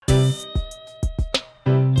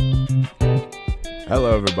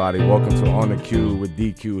Hello, everybody. Welcome to On the Q with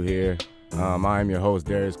DQ here. I am your host,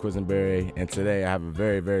 Darius Quisenberry, and today I have a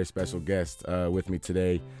very, very special guest with me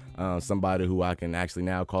today. Somebody who I can actually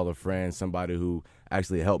now call a friend, somebody who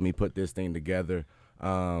actually helped me put this thing together.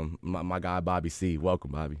 My guy, Bobby C.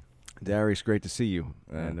 Welcome, Bobby. Darius, great to see you,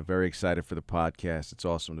 and I'm very excited for the podcast. It's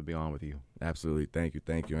awesome to be on with you. Absolutely. Thank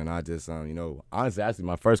you. And I just, honestly, actually,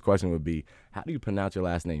 my first question would be, how do you pronounce your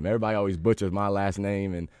last name? Everybody always butchers my last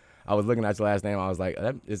name, and I was looking at your last name. I was like,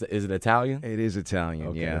 is it Italian? It is Italian,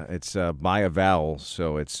 Okay. yeah. It's by a vowel,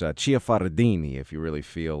 so it's Ciafardini if you really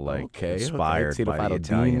feel like inspired by the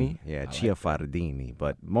Italian. Yeah, Ciafardini.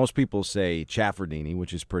 But most people say Ciafardini,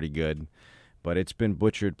 which is pretty good, but it's been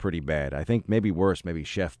butchered pretty bad. I think maybe worse, maybe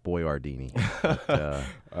Chef Boyardini. But,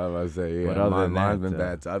 I was going to say, yeah, but other than mine's that, been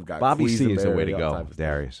bad. So I've got Bobby C is the way to Quisenberry, all type go, of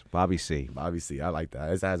Darius. Bobby C. stuff. Bobby C. I like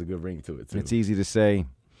that. It has a good ring to it, too. It's easy to say.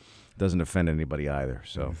 Doesn't offend anybody either.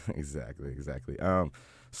 So Exactly.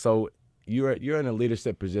 So you're in a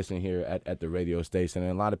leadership position here at the radio station,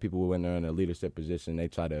 and a lot of people, when they're in a leadership position, they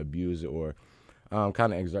try to abuse it or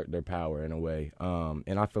kind of exert their power in a way.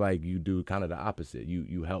 And I feel like you do kind of the opposite.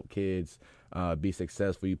 You help kids be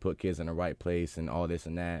successful. You put kids in the right place and all this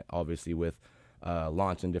and that, obviously with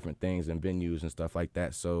launching different things and venues and stuff like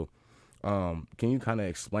that. So can you kind of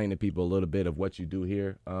explain to people a little bit of what you do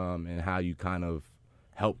here and how you kind of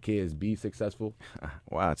help kids be successful?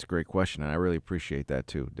 Wow, that's a great question, and I really appreciate that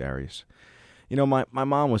too, Darius. You know, my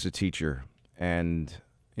mom was a teacher, and,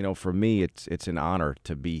 you know, for me, it's an honor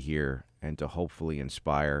to be here and to hopefully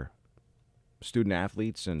inspire student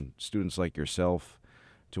athletes and students like yourself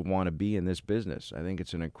to want to be in this business. I think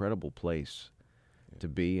it's an incredible place to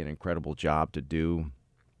be, an incredible job to do.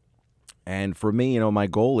 And for me, you know, my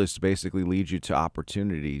goal is to basically lead you to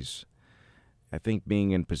opportunities. I think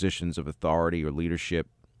being in positions of authority or leadership,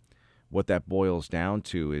 what that boils down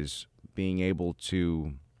to is being able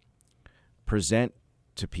to present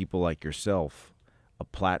to people like yourself a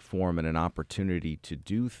platform and an opportunity to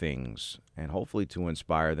do things and hopefully to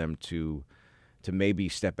inspire them to maybe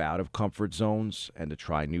step out of comfort zones and to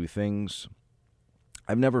try new things.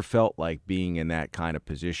 I've never felt like being in that kind of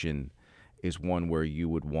position is one where you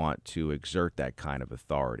would want to exert that kind of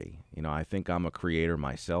authority. You know, I think I'm a creator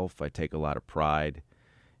myself. I take a lot of pride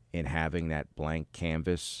in having that blank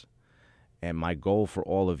canvas. And my goal for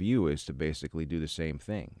all of you is to basically do the same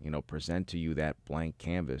thing, you know, present to you that blank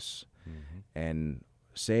canvas and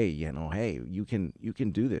say, you know, hey, you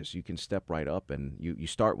can do this. You can step right up and you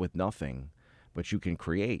start with nothing, but you can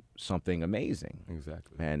create something amazing.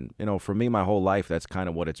 Exactly. And, you know, for me, my whole life, that's kind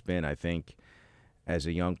of what it's been. I think as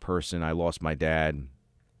a young person, I lost my dad,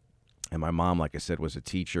 and my mom, like I said, was a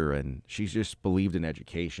teacher, and she just believed in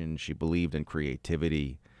education. She believed in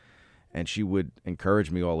creativity, and she would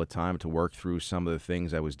encourage me all the time to work through some of the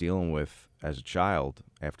things I was dealing with as a child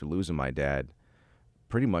after losing my dad,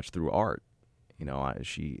 pretty much through art. You know,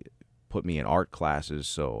 she put me in art classes,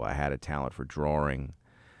 so I had a talent for drawing.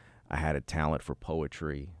 I had a talent for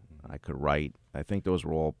poetry. I could write. I think those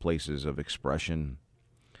were all places of expression.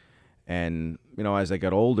 And, you know, as I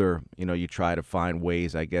got older, you know, you try to find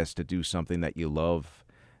ways, I guess, to do something that you love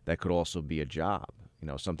that could also be a job, you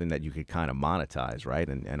know, something that you could kind of monetize, right?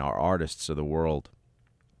 And our artists of the world,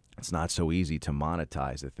 it's not so easy to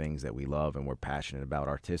monetize the things that we love and we're passionate about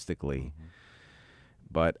artistically.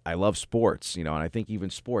 But I love sports, you know, and I think even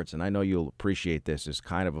sports, and I know you'll appreciate this, is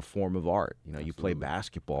kind of a form of art. You know, you play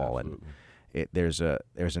basketball, and there's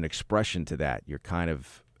an expression to that. You're kind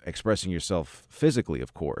of expressing yourself physically,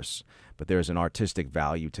 of course, but there's an artistic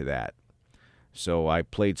value to that. So I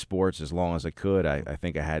played sports as long as I could. I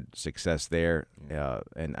think I had success there,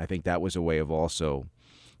 and I think that was a way of also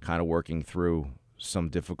kind of working through some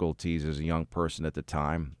difficulties as a young person at the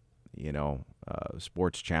time. You know,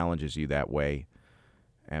 sports challenges you that way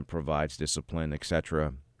and provides discipline,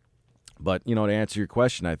 etc. But, you know, to answer your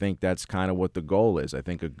question, I think that's kind of what the goal is. I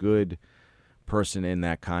think a good person in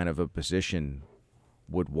that kind of a position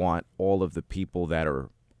would want all of the people that are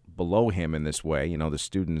below him in this way, you know, the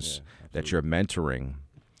students that you're mentoring,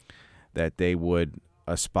 that they would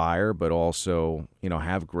aspire, but also, you know,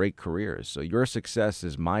 have great careers. So your success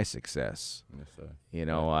is my success. Yes, sir. You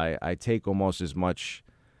know, I take almost as much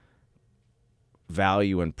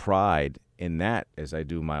value and pride in that as I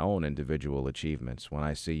do my own individual achievements. When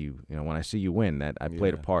I see you, you know, when I see you win, that I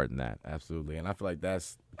played a part in that. Absolutely. And I feel like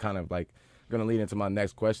that's kind of like going to lead into my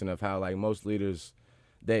next question of how, like, most leaders,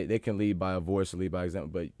 they can lead by a voice or lead by example,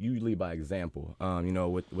 but you lead by example, you know,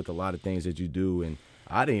 with a lot of things that you do. And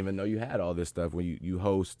I didn't even know you had all this stuff when you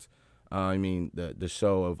host, the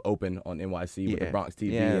show of Open on NYC with the Bronx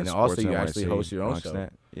TV. And also you actually host your own show.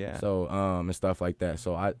 Yeah. So, and stuff like that.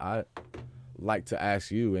 So I like to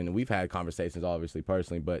ask you, and we've had conversations obviously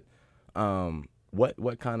personally, but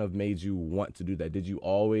what kind of made you want to do that? Did you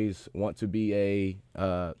always want to be a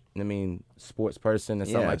sports person and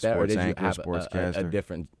something like that, or did you have a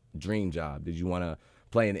different dream job? Did you want to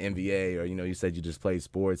play in the NBA, or you said you just played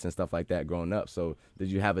sports and stuff like that growing up? So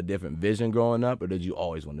did you have a different vision growing up, or did you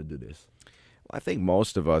always want to do this? Well, I think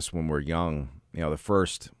most of us when we're young, the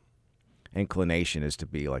first inclination is to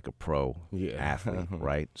be like a pro athlete,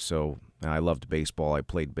 right? So I loved baseball. I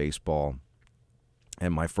played baseball,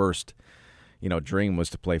 and my first dream was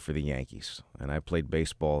to play for the Yankees, and I played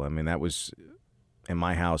baseball. I mean, that was in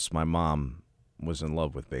my house. My mom was in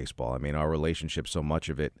love with baseball. I mean, our relationship, so much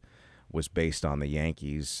of it was based on the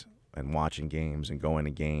Yankees and watching games and going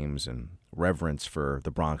to games and reverence for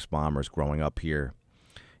the Bronx Bombers growing up here.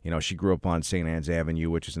 She grew up on St. Anne's Avenue,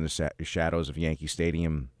 which is in the shadows of Yankee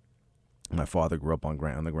Stadium. My father grew up on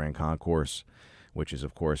the Grand Concourse, which is,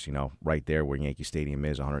 of course, right there where Yankee Stadium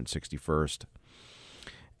is, 161st.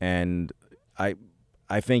 And I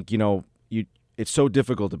think, it's so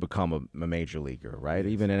difficult to become a major leaguer, right?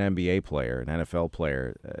 Even an NBA player, an NFL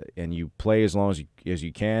player, and you play as long as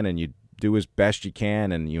you can, and you do as best you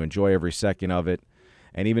can, and you enjoy every second of it.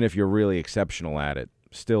 And even if you're really exceptional at it,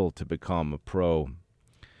 still to become a pro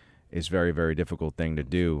is a very, very difficult thing to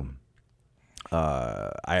do.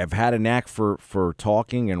 I have had a knack for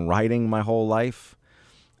talking and writing my whole life,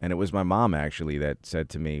 and it was my mom actually that said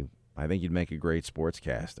to me, I think you'd make a great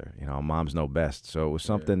sportscaster. Moms know best. So it was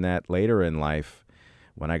something that later in life,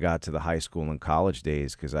 when I got to the high school and college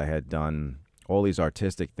days, because I had done all these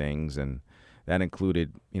artistic things, and that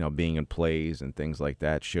included, being in plays and things like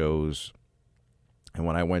that, shows. And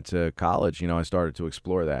when I went to college, I started to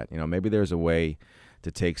explore that. Maybe there's a way to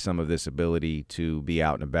take some of this ability to be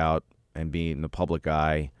out and about and be in the public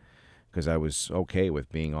eye, because I was okay with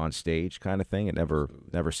being on stage kind of thing. It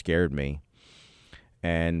never scared me.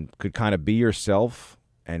 And could kind of be yourself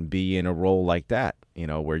and be in a role like that,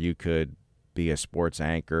 where you could be a sports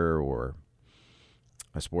anchor or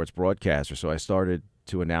a sports broadcaster. So I started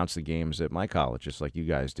to announce the games at my college, just like you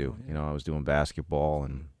guys do. I was doing basketball,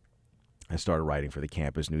 and I started writing for the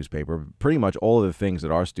campus newspaper. Pretty much all of the things that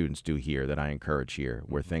our students do here that I encourage here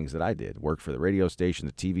were things that I did. Worked for the radio station,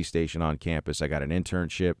 the TV station on campus. I got an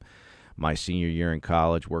internship my senior year in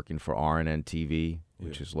college working for RNN TV,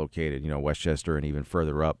 which is located, Westchester and even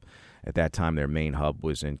further up. At that time, their main hub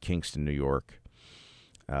was in Kingston, New York.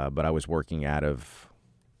 But I was working out of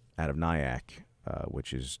Nyack,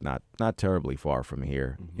 which is not terribly far from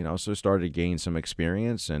here. So started to gain some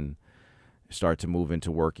experience and start to move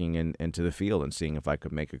into working into the field and seeing if I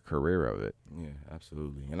could make a career of it. Yeah,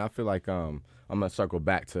 absolutely. And I feel like I'm gonna circle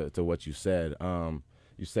back to what you said.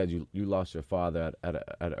 You said you lost your father at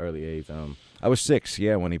an early age. I was 6,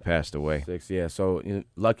 when he passed away. 6, yeah. So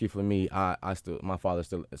lucky for me, my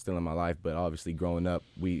father's still in my life. But obviously, growing up,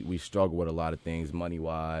 we struggle with a lot of things, money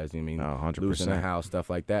wise. 100%. Losing a house,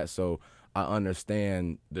 stuff like that. So I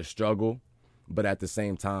understand the struggle, but at the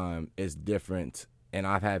same time, it's different. And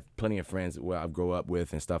I've had plenty of friends where I grew up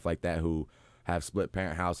with and stuff like that who have split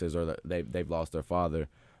parent houses, or they've lost their father.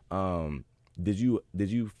 Did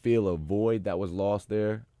you feel a void that was lost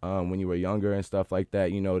there when you were younger and stuff like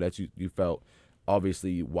that? That you felt,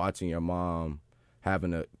 obviously, watching your mom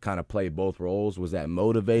having to kind of play both roles, was that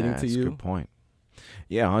motivating to you? That's a good point.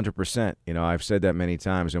 Yeah, 100%. I've said that many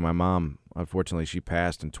times. And my mom, unfortunately, she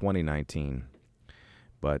passed in 2019.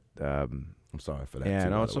 But I'm sorry for that. Yeah, too,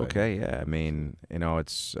 no, it's okay. Yeah, I mean,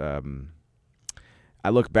 it's. I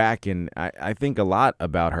look back and I think a lot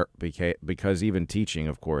about her because even teaching,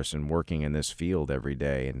 of course, and working in this field every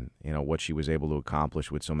day, and what she was able to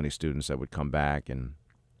accomplish with so many students that would come back and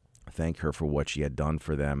thank her for what she had done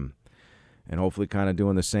for them, and hopefully kind of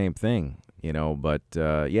doing the same thing. But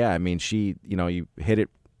I mean, she, you hit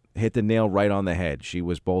the nail right on the head. She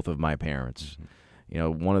was both of my parents.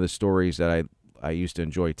 Mm-hmm. One of the stories that I used to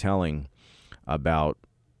enjoy telling about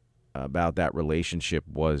that relationship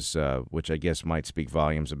was, which I guess might speak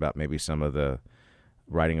volumes about maybe some of the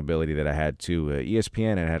writing ability that I had too.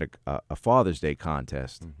 ESPN had a Father's Day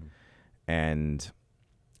contest, mm-hmm. and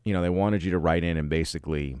they wanted you to write in and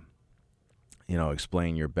basically,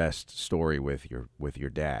 explain your best story with your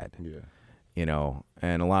dad. Yeah.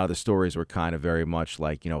 And a lot of the stories were kind of very much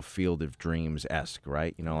like Field of Dreams-esque,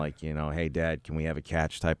 right? Hey Dad, can we have a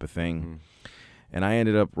catch type of thing. Mm-hmm. And I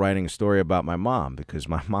ended up writing a story about my mom, because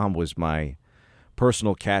my mom was my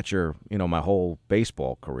personal catcher, my whole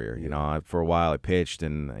baseball career. For a while I pitched,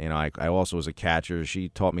 and, I also was a catcher. She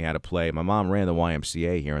taught me how to play. My mom ran the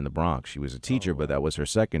YMCA here in the Bronx. She was a teacher, but that was her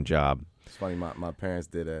second job. It's funny, my parents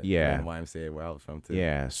did a yeah. YMCA where I was from too.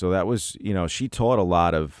 Yeah, so that was, she taught a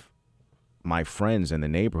lot of my friends in the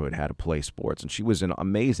neighborhood how to play sports. And she was an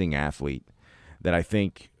amazing athlete that I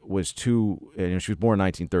think was she was born in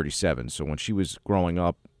 1937. So when she was growing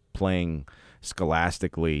up playing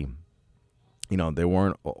scholastically, there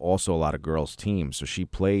weren't also a lot of girls' teams. So she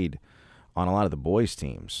played on a lot of the boys'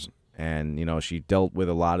 teams. And, she dealt with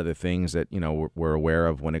a lot of the things that, we're aware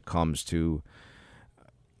of when it comes to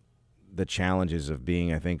the challenges of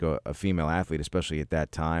being, I think, a female athlete, especially at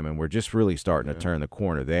that time. And we're just really starting to turn the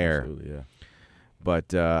corner there. Absolutely, yeah.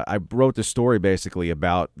 But I wrote the story basically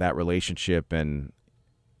about that relationship. And,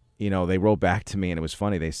 they wrote back to me, and it was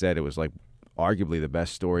funny. They said it was like arguably the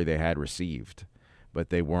best story they had received. But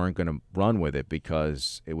they weren't going to run with it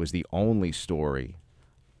because it was the only story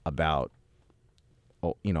about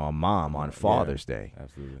a mom on Father's Day.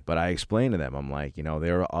 Absolutely. But I explained to them, I'm like,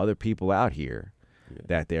 there are other people out here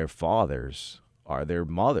that their fathers are their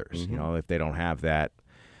mothers, if they don't have that.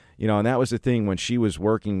 And that was the thing when she was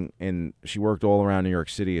working she worked all around New York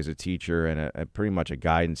City as a teacher and pretty much a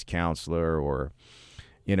guidance counselor or,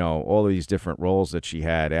 all of these different roles that she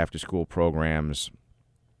had, after school programs.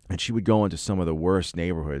 And she would go into some of the worst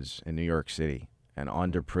neighborhoods in New York City and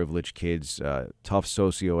underprivileged kids, tough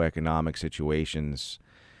socioeconomic situations.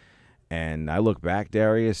 And I look back,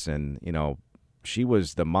 Darius, and, she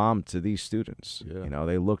was the mom to these students. Yeah.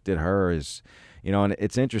 They looked at her as, and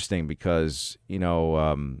it's interesting because,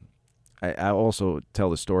 I also tell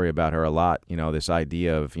the story about her a lot, this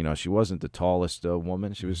idea of, she wasn't the tallest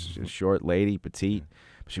woman. She was a short lady, petite.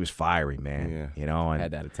 She was fiery, man. Yeah. And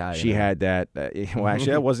had that Italian. she had that. Well,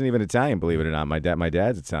 actually, I wasn't even Italian, believe it or not. My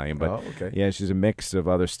dad's Italian, but okay. she's a mix of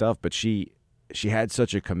other stuff. But she had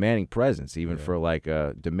such a commanding presence, even for like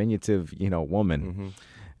a diminutive, woman.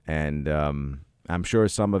 And I'm sure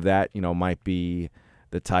some of that, might be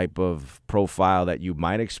the type of profile that you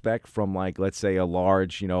might expect from, like, let's say, a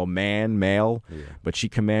large, male. Yeah. But she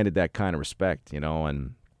commanded that kind of respect,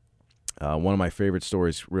 and. One of my favorite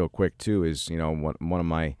stories, real quick, too, is, one of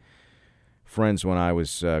my friends when I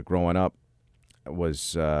was growing up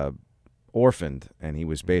was orphaned, and he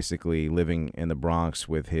was basically living in the Bronx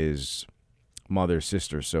with his mother's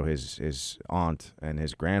sister, so his aunt and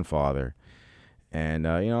his grandfather. And,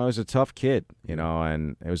 I was a tough kid,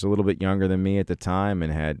 and he was a little bit younger than me at the time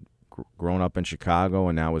and had grown up in Chicago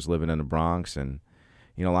and now was living in the Bronx. And,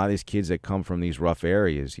 a lot of these kids that come from these rough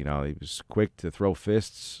areas, he was quick to throw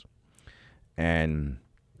fists. And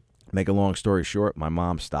make a long story short, my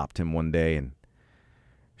mom stopped him one day and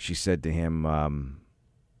she said to him, I'm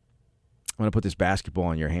going to put this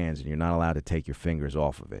basketball in your hands and you're not allowed to take your fingers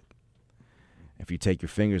off of it. If you take your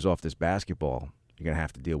fingers off this basketball, you're going to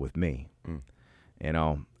have to deal with me.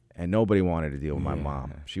 And nobody wanted to deal with my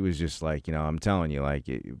mom. She was just like, I'm telling you, like,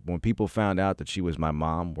 when people found out that she was my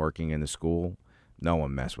mom working in the school, no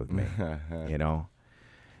one messed with me,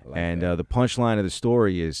 And the punchline of the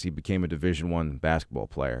story is he became a Division I basketball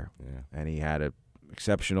player. Yeah. And he had an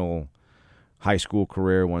exceptional high school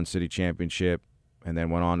career, won city championship, and then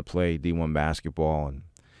went on to play D1 basketball. And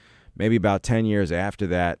maybe about 10 years after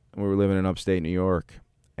that, we were living in upstate New York,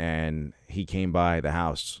 and he came by the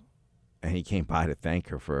house, and he came by to thank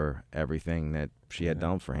her for everything that she had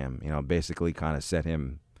done for him, basically kind of set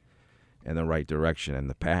him in the right direction and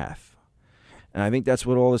the path. And I think that's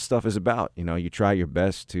what all this stuff is about. You try your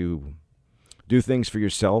best to do things for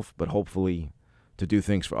yourself, but hopefully to do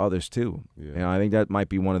things for others too. Yeah. I think that might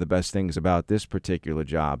be one of the best things about this particular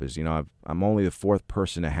job is, I'm only the fourth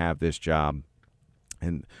person to have this job.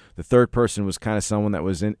 And the third person was kind of someone that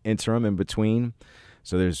was in interim in between.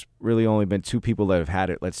 So there's really only been two people that have had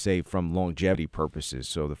it, let's say, from longevity purposes.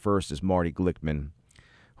 So the first is Marty Glickman,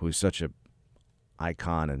 who's such a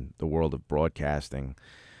icon in the world of broadcasting.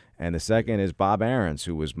 And the second is Bob Aarons,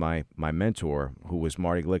 who was my mentor, who was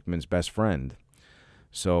Marty Glickman's best friend.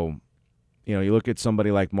 So, you look at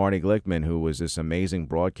somebody like Marty Glickman, who was this amazing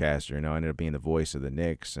broadcaster, ended up being the voice of the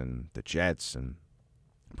Knicks and the Jets and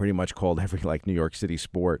pretty much called every, New York City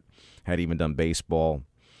sport, had even done baseball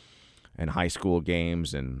and high school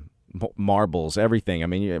games and marbles, everything. I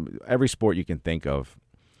mean, every sport you can think of.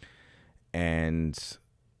 And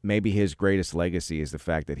maybe his greatest legacy is the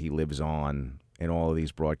fact that he lives on in all of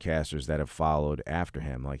these broadcasters that have followed after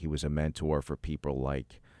him. Like, he was a mentor for people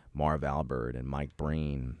like Marv Albert and Mike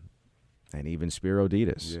Breen and even Spiro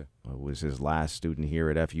Ditas, who was his last student here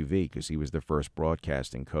at FUV because he was the first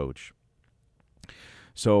broadcasting coach.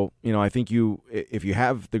 So, I think if you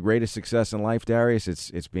have the greatest success in life, Darius,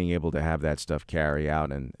 it's being able to have that stuff carry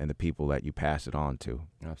out and the people that you pass it on to.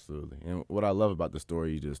 Absolutely. And what I love about the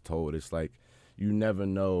story you just told, it's like you never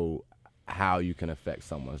know how you can affect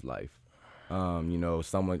someone's life. You know,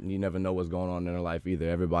 someone, you never know what's going on in their life either.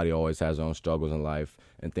 Everybody always has their own struggles in life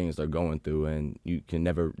and things they're going through, and you can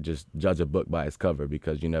never just judge a book by its cover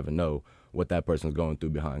because you never know what that person's going through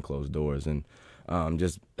behind closed doors. And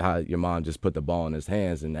just how your mom just put the ball in his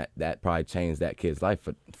hands, and that probably changed that kid's life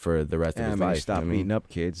for the rest of his life. Stop beating up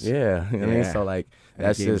kids. Yeah, you know what I mean? So, like,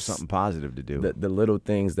 that's just something positive to do. The little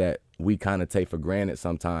things that we kind of take for granted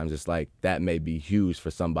sometimes. It's like that may be huge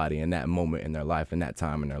for somebody in that moment in their life, in that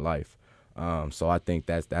time in their life. So I think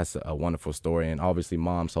that's a wonderful story, and obviously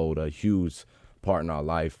moms hold a huge part in our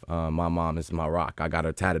life. My mom is my rock. I got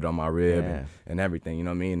her tatted on my rib and everything, you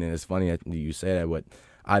know what I mean? And it's funny that you say that, but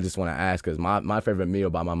I just want to ask, because my favorite meal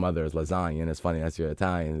by my mother is lasagna, and it's funny that you're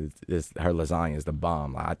Italian. Her lasagna is the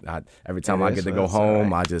bomb. I every time I get to go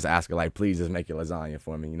home, I just ask her, like, please just make your lasagna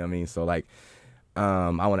for me, you know what I mean? So, like, I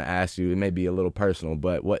want to ask you, it may be a little personal,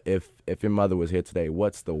 but what if your mother was here today,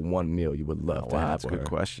 what's the one meal you would love to have That's with a her? good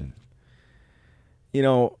question. You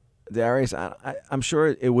know, Darius, I'm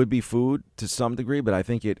sure it would be food to some degree, but I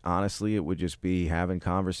think it would just be having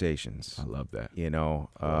conversations. I love that. You know,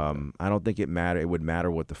 I don't think it would matter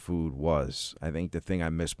what the food was. I think the thing I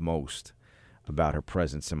miss most about her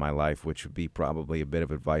presence in my life, which would be probably a bit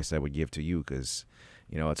of advice I would give to you, because,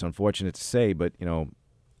 you know, it's unfortunate to say, but, you know,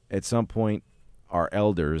 at some point, our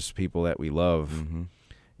elders, people that we love,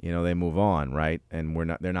 you know, they move on, right? And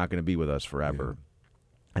they're not going to be with us forever. Yeah.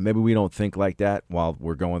 And maybe we don't think like that while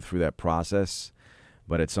we're going through that process,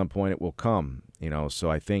 but at some point it will come, you know. So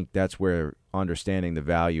I think that's where understanding the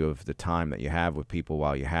value of the time that you have with people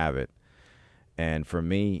while you have it. And for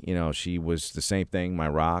me, you know, she was the same thing, my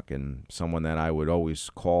rock, and someone that I would always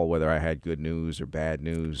call whether I had good news or bad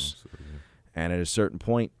news. Absolutely. And at a certain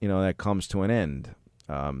point, you know, that comes to an end.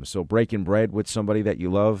 So breaking bread with somebody that you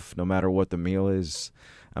love, no matter what the meal is,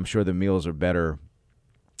 I'm sure the meals are better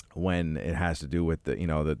when it has to do with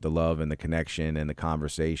the love and the connection and the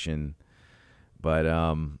conversation. But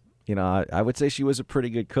you know, I would say she was a pretty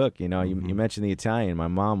good cook. You know, you mentioned the Italian. My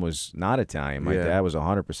mom was not Italian. My dad was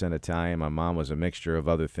 100% Italian. My mom was a mixture of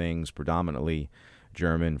other things, predominantly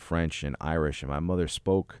German, French, and Irish. And my mother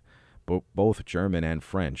spoke both German and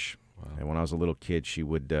French. Wow. And when I was a little kid, she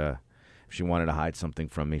would if she wanted to hide something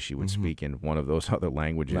from me, she would speak in one of those other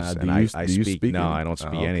languages. I don't speak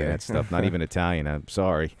any of that stuff, not even Italian. I'm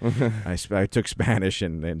sorry. I took Spanish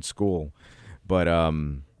in school. But,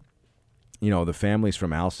 you know, the family's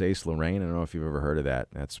from Alsace-Lorraine. I don't know if you've ever heard of that.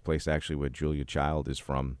 That's a place actually where Julia Child is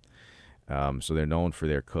from. So they're known for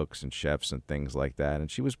their cooks and chefs and things like that. And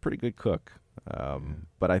she was a pretty good cook.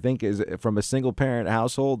 But I think from a single-parent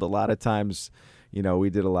household, a lot of times, you know, we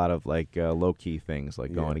did a lot of, like, low-key things,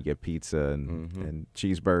 like going to get pizza and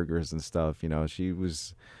cheeseburgers and stuff. You know, she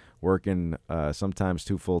was working sometimes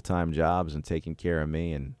 2 full-time jobs and taking care of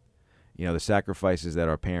me. And, you know, the sacrifices that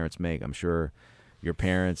our parents make, I'm sure your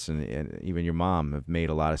parents and even your mom have made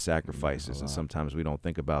a lot of sacrifices. And sometimes we don't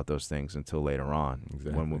think about those things until later on.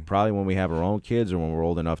 Exactly. Probably when we have our own kids or when we're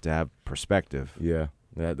old enough to have perspective. Yeah,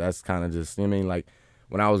 that's kind of just, I mean, like,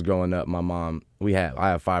 when I was growing up, my mom, I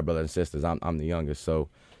have 5 brothers and sisters. I'm the youngest, so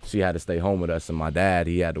she had to stay home with us. And my dad,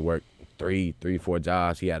 he had to work 4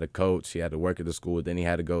 jobs. He had to coach. He had to work at the school. Then he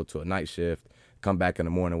had to go to a night shift, come back in the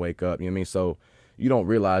morning, wake up. You know what I mean? So you don't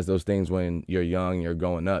realize those things when you're young, you're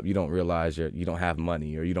growing up. You don't realize you don't have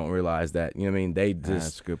money, or you don't realize that, you know what I mean?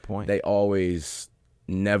 That's a good point. They always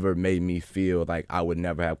never made me feel like I would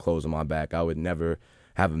never have clothes on my back. I would never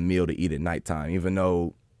have a meal to eat at nighttime, even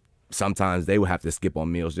though sometimes they would have to skip on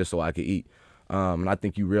meals just so I could eat. And I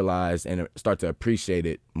think you realize and start to appreciate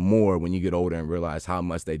it more when you get older and realize how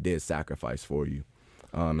much they did sacrifice for you,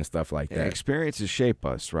 and stuff like that. Experiences shape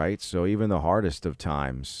us, right? So even the hardest of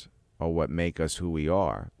times are what make us who we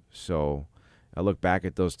are. So I look back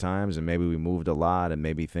at those times, and maybe we moved a lot, and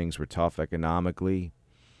maybe things were tough economically.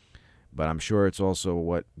 But I'm sure it's also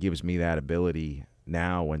what gives me that ability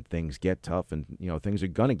now when things get tough, and, you know, things are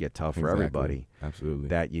going to get tough for everybody. Absolutely.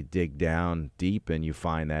 That you dig down deep and you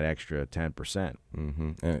find that extra 10%.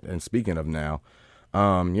 And speaking of now,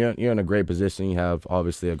 you're in a great position. You have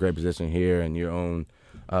obviously a great position here and your own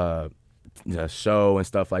show and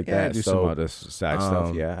stuff like that. I do some other side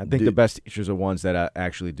stuff, I think the best teachers are ones that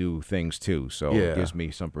actually do things too. So it gives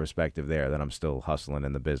me some perspective there that I'm still hustling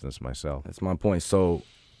in the business myself. That's my point. So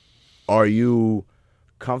are you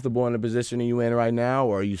comfortable in the position you're in right now,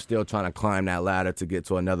 or are you still trying to climb that ladder to get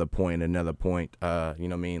to another point, you know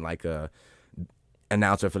what I mean, like a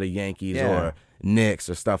announcer for the Yankees or Knicks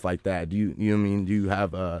or stuff like that? Do you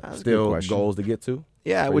have still goals to get to?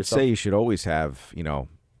 Yeah, I would say you should always have, you know,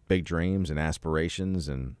 big dreams and aspirations,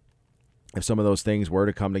 and if some of those things were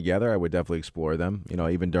to come together, I would definitely explore them. You know,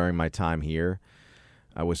 even during my time here,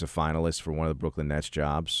 I was a finalist for one of the Brooklyn Nets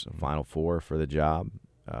jobs, Final Four for the job,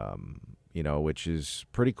 which is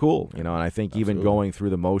pretty cool, and I think even going through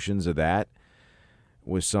the motions of that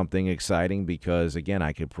was something exciting because, again,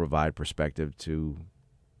 I could provide perspective to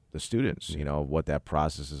the students, what that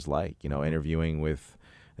process is like, interviewing with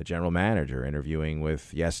the general manager, interviewing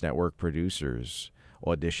with Yes Network producers,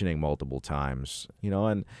 auditioning multiple times,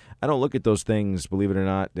 and I don't look at those things, believe it or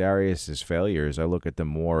not, Darius, as failures. I look at them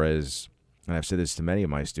more as, and I've said this to many of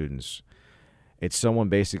my students, it's someone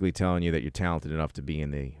basically telling you that you're talented enough to be in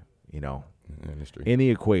the, industry, in the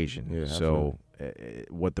equation. Yeah, so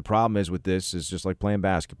what the problem is with this is just like playing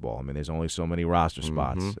basketball. I mean, there's only so many roster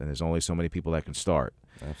spots, and there's only so many people that can start.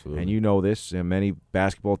 Absolutely. And you know this, and many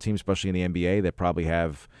basketball teams, especially in the NBA, that probably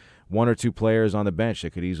have one or two players on the bench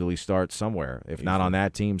that could easily start somewhere, if not on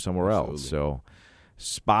that team, somewhere else. So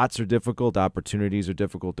spots are difficult, opportunities are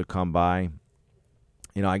difficult to come by.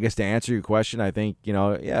 I guess to answer your question, I think,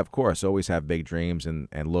 of course, always have big dreams and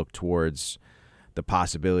look towards the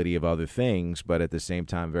possibility of other things, but at the same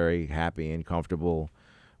time, very happy and comfortable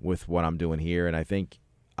with what I'm doing here. And I think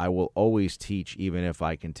I will always teach even if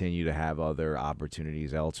I continue to have other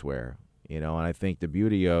opportunities elsewhere, and I think the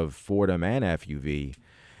beauty of Fordham and FUV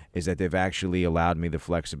is that they've actually allowed me the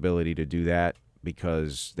flexibility to do that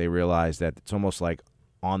because they realize that it's almost like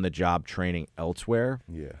on-the-job training elsewhere.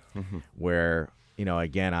 Yeah. Where,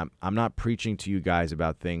 again, I'm not preaching to you guys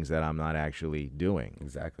about things that I'm not actually doing.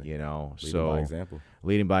 Exactly. Leading by example.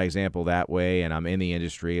 Leading by example that way, and I'm in the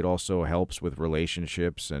industry. It also helps with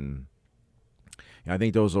relationships, and I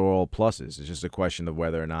think those are all pluses. It's just a question of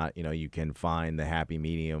whether or not, you can find the happy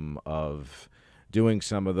medium of doing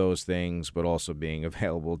some of those things, but also being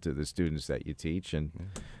available to the students that you teach. And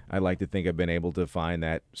I like to think I've been able to find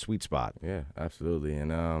that sweet spot. Yeah, absolutely.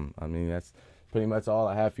 And that's pretty much all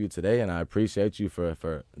I have for you today. And I appreciate you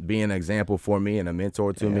for being an example for me and a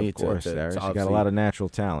mentor to me. Of course, Darius. You got a lot of natural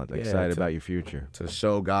talent. Excited about your future. To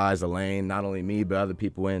show guys a lane, not only me, but other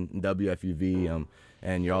people in WFUV.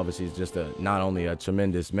 And you're obviously just not only a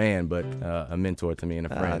tremendous man, but a mentor to me and a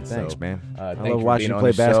friend. Thanks, man. I love watching you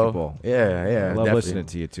play basketball. Yeah. I love listening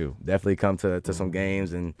to you, too. Definitely come to some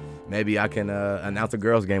games, and maybe I can announce a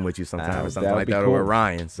girls' game with you sometime or something like that, cool. or with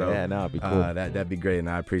Ryan. So it'd be cool. That'd be great, and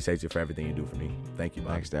I appreciate you for everything you do for me. Thank you,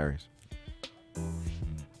 Bob. Thanks, Darius.